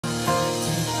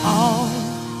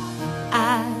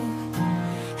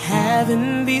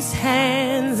having these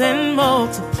hands and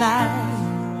multiply,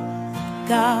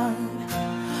 God,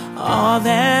 all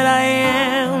that I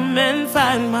am, and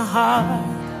find my heart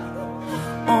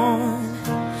on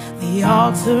the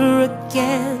altar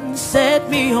again. Set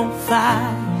me on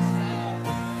fire,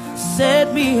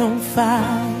 set me on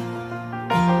fire.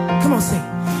 Come on, sing.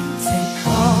 Take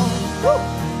all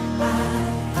I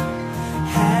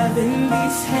have in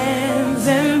these hands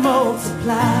and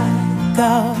multiply,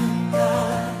 God,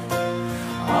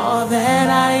 all that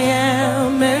I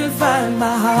am, and find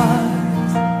my heart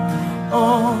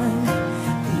on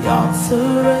the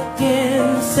altar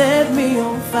again. Set me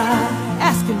on fire.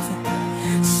 Ask him to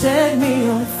set me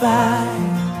on fire.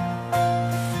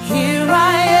 Here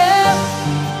I am,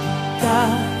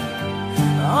 God,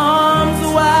 arms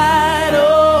wide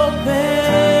open.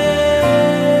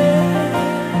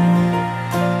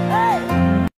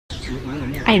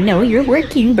 I know you're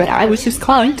working, but I was just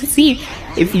calling to see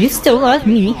if you still love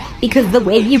me, because the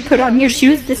way you put on your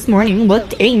shoes this morning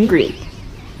looked angry.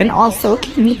 And also,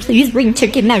 can you please bring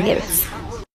chicken nuggets?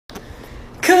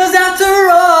 'Cause after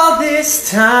all this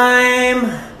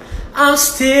time, I'm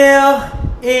still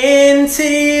into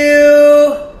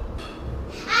you.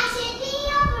 I should be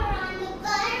over on the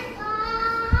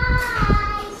butterflies.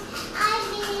 I'm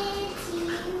into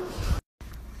you.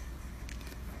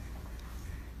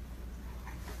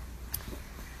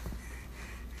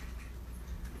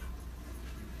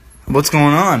 What's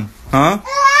going on, huh?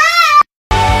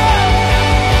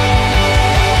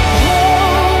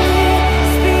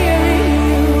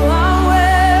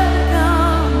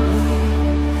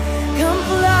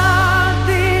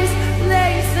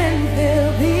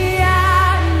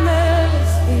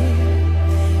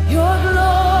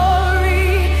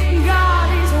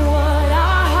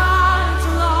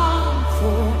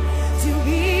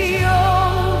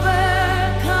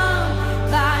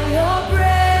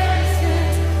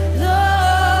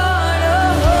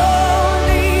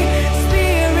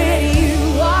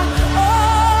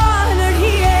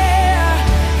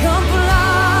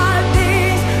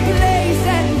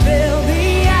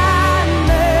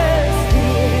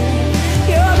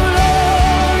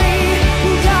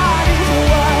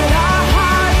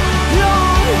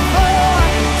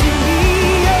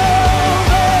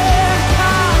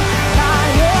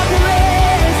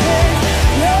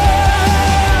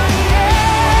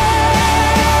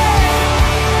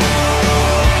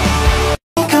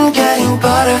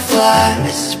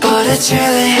 Butterflies, but it's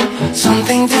really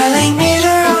something telling me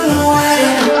to run away.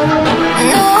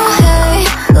 No, hey,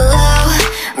 low,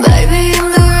 baby, I'm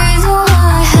the reason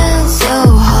why hell's so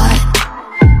hot.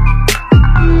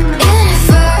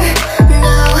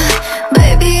 Inferno,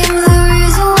 baby, I'm the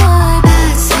reason why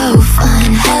that's so fun.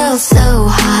 Hell's so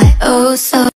hot, oh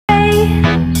so.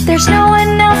 There's no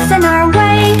one else in our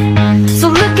way, so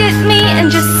look at me and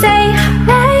just say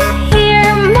right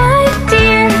here, my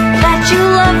dear, that you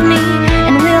love me,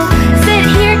 and we'll sit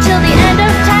here till the end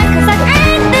of time, 'cause I've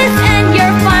earned this and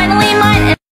you're finally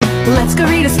mine. Let's go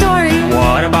read a story.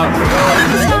 What about?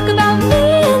 Let's talk about me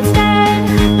instead.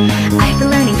 I've been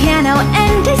learning piano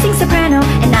and I sing soprano,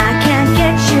 and I can't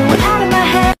get you out of my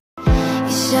head.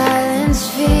 You silence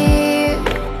fear,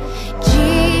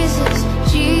 Jesus,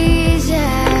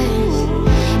 Jesus.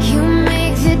 You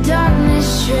make the darkness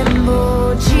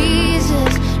tremble,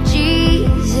 Jesus,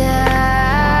 Jesus.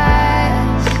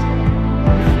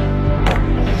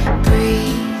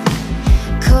 Breathe,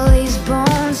 call these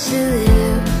bones to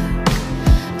live,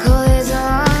 call these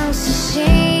lungs to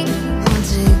sing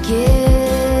once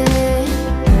again.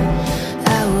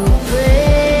 I will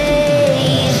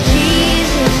praise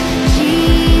Jesus,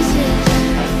 Jesus.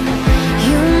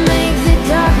 You make the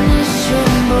darkness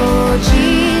tremble,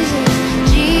 Jesus,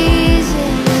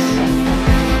 Jesus.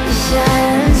 You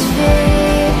silence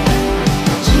fear,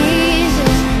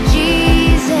 Jesus,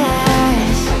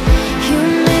 Jesus. You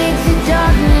make the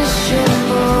darkness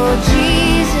tremble,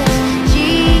 Jesus,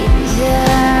 Jesus.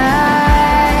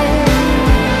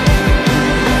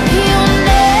 Your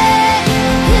name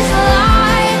is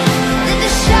light, let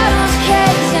the shadows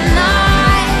cast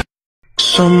tonight.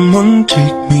 Someone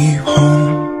take me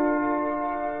home,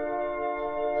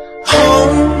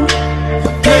 home,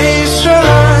 a place where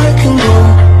I can go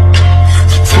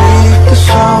to take this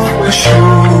off my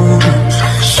shoulders.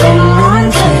 Someone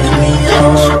take me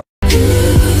home.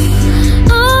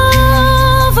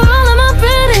 Oh, for all of my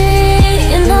pretty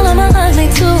and all of my ugly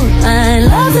too. I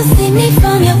love to see me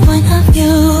from your point of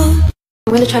view.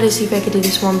 I'm gonna try to see if I can do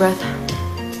this one breath.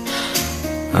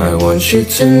 I want you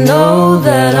to know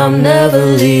that I'm never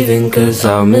leaving, 'cause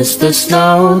I'll miss the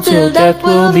snow till death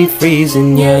will be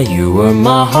freezing. Yeah, you were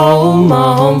my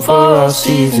home for all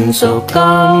seasons. So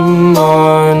come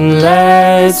on,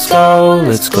 let's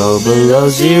go below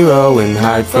zero and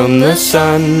hide from the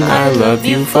sun. I love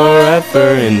you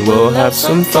forever and we'll have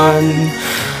some fun.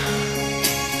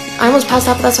 I almost passed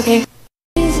out, but that's okay.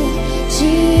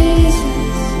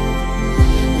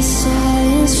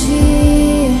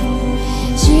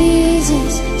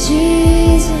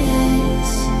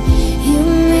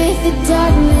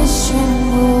 Darkness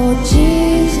tremble,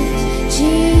 Jesus,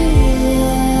 Jesus.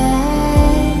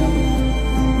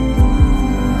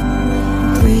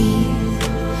 Breathe,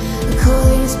 call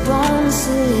these bones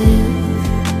to live,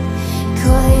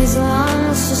 call these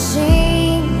lungs to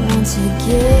sing once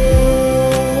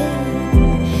again.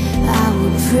 I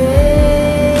would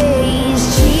praise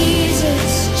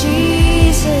Jesus,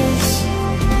 Jesus.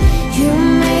 You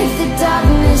make the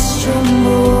darkness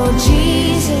tremble,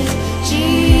 Jesus,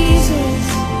 Jesus.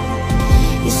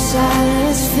 Your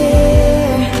silence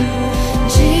fear,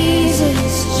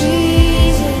 Jesus,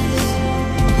 Jesus.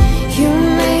 You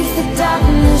make the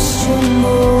darkness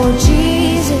tremble,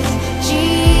 Jesus,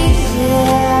 Jesus.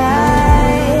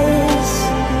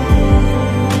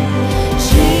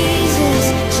 Jesus,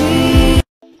 Jesus.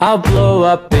 I'll blow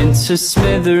up into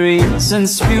smithereens and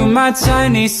spew my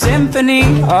tiny symphony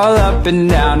all up and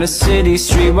down a city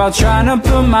street while trying to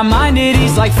put my mind at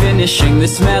ease, like finishing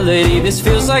this melody. This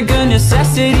feels like a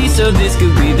necessity, so this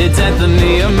could be the 10th of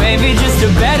me, or maybe just a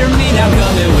better me. Now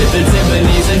coming with the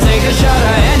timpanis and take a shot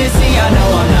of Hennessy. I know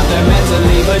I'm not there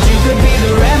mentally, but you could be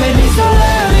the remedy, so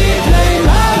let me play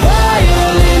my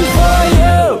violin for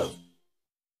you.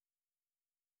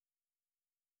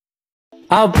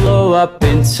 I'll blow up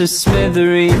into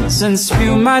smithereens and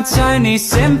spew my tiny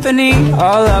symphony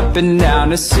all up and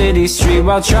down a city street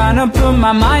while trying to put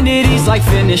my mind at ease, like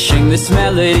finishing this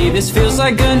melody. This feels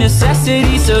like a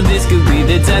necessity, so this could be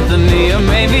the 10th of me, or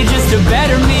maybe just a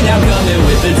better me. Now coming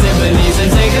with the timpanis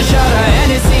and take a shot of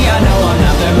Hennessy. I know I'm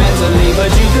not there mentally,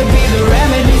 but you could be the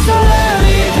remedy, so let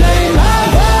me play my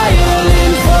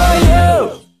violin for you.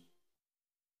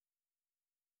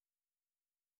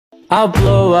 I'll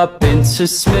blow up into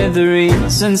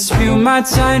smithereens and spew my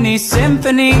tiny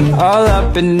symphony all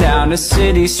up and down a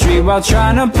city street while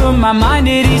trying to put my mind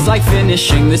at ease, like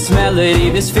finishing this melody.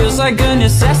 This feels like a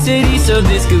necessity, so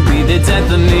this could be the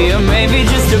 10th of me, or maybe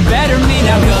just a better me.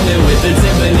 Now coming with the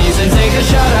timpanis and take a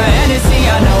shot of Hennessy.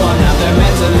 I know I'm not there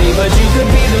mentally, but you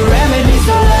could be the remedy,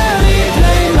 so let me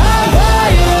play my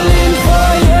violin for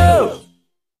you.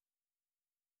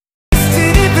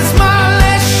 If it's my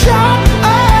last shot,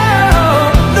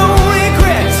 no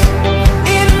regrets.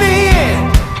 In the end,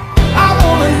 I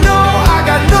wanna know I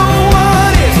got no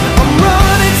one else. I'm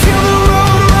running till the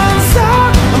road runs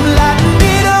out. I'm lighting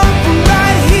it up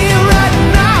right here, right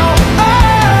now.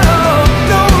 Oh,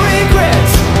 no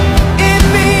regrets. In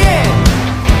the end,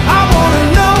 I wanna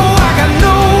know I got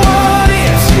no one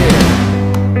else. Yeah.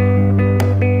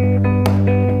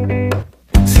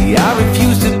 See, I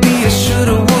refuse to be a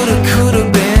shoulda, woulda, coulda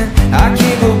been. I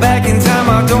can't go back in time,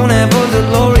 I don't have a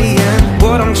DeLorean.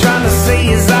 What I'm trying to say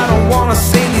is I don't wanna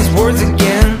say these words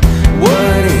again.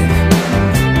 What if?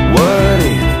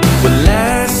 Well,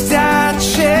 last I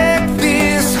checked,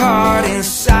 this heart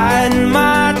inside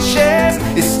my chest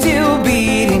is still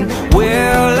beating.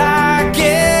 Well, I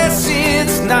guess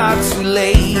it's not too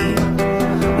late.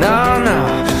 No.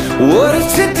 What if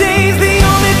today's the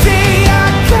only day I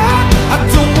got? I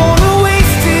don't wanna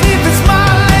waste it if it's my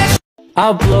last.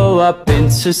 I'll blow up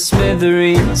into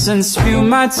smithereens and spew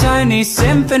my tiny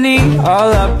symphony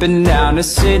all up and down a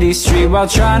city street while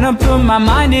trying to put my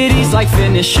mind at ease, like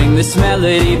finishing this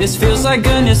melody. This feels like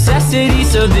a necessity,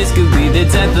 so this could be the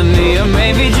 10th of me, or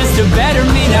maybe just a better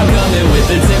me. Now coming with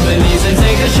the timpanis and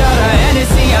take a shot of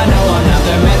Hennessy. I know I'm not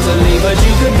there mentally, but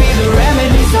you could be the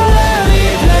remedy, so let me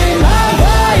play my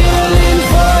violin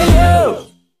for you.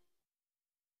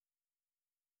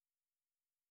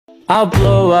 I'll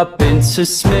blow up into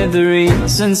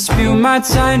smithereens and spew my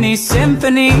tiny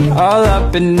symphony all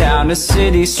up and down a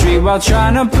city street while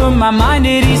trying to put my mind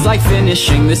at ease, like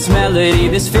finishing this melody.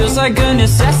 This feels like a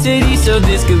necessity, so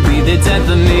this could be the 10th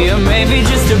of me, or maybe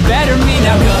just a better me.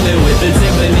 Now coming with the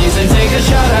timpanis and take a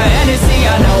shot of Hennessy.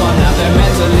 I know I'm not there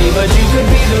mentally, but you could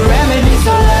be the remedy,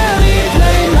 so let me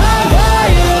play my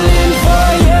violin for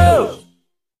you.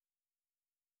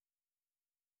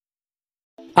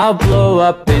 I'll blow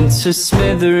up into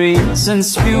smithereens and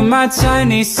spew my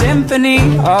tiny symphony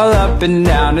all up and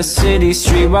down a city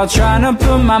street while trying to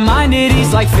put my mind at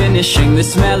ease, like finishing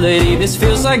this melody. This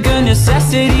feels like a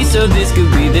necessity, so this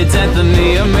could be the 10th of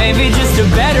me, or maybe just a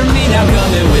better me. Now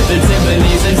come in with the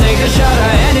timpanis and take a shot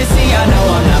of Hennessy. I know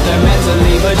I'm not there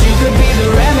mentally, but you could be the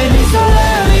remedy, so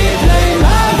let me play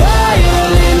my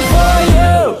violin for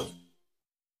you.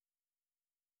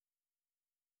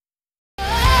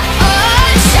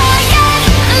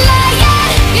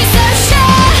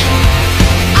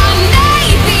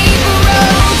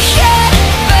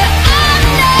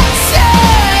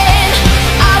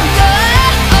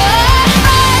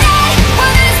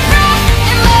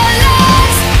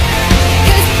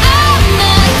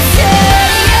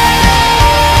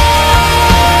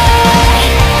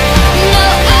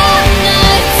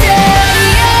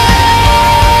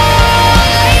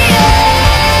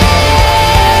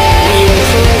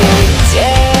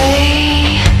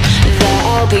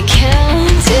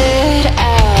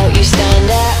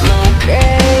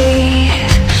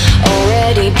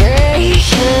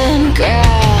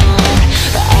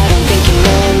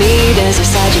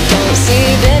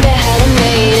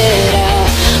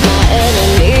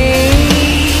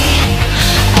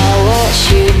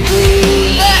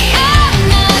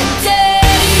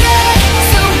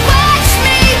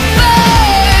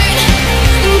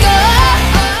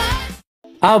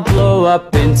 I'll blow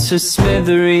up into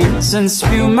smithereens and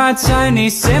spew my tiny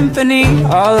symphony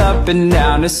all up and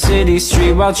down a city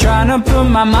street while trying to put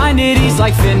my mind at ease,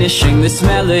 like finishing this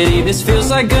melody. This feels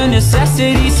like a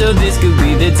necessity, so this could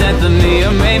be the 10th of me,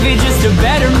 or maybe just a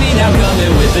better me. Now come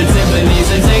in with the timpanis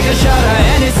and take a shot of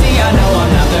Hennessy. I know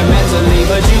I'm not there mentally,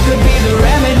 but you could be the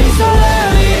remedy, so let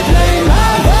me play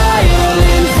my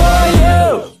violin for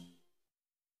you.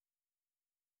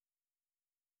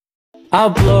 I'll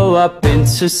blow up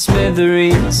into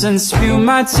smithereens and spew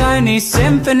my tiny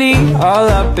symphony all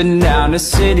up and down a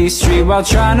city street while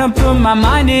trying to put my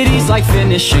mind at ease, like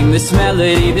finishing this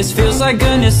melody. This feels like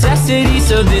a necessity,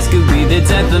 so this could be the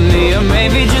 10th of me, or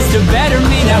maybe just a better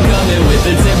me. Now come in with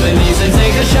the timpanis and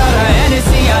take a shot of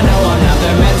Hennessy. I know I'm not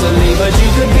there mentally, but you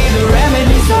could be the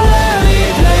remedy, so let me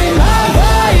play my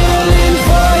violin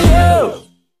for you.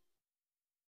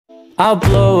 I'll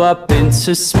blow up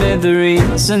into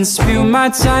smithereens and spew my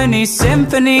tiny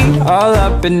symphony all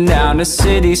up and down a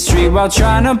city street while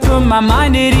trying to put my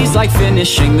mind at ease, like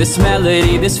finishing this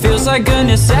melody. This feels like a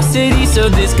necessity, so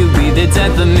this could be the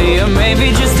 10th of me, or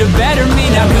maybe just a better me.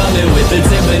 Now come in with the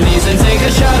timpanis and take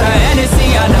a shot of Hennessy.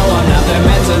 I know I'm not there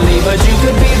mentally, but you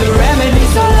could be the remedy,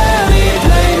 so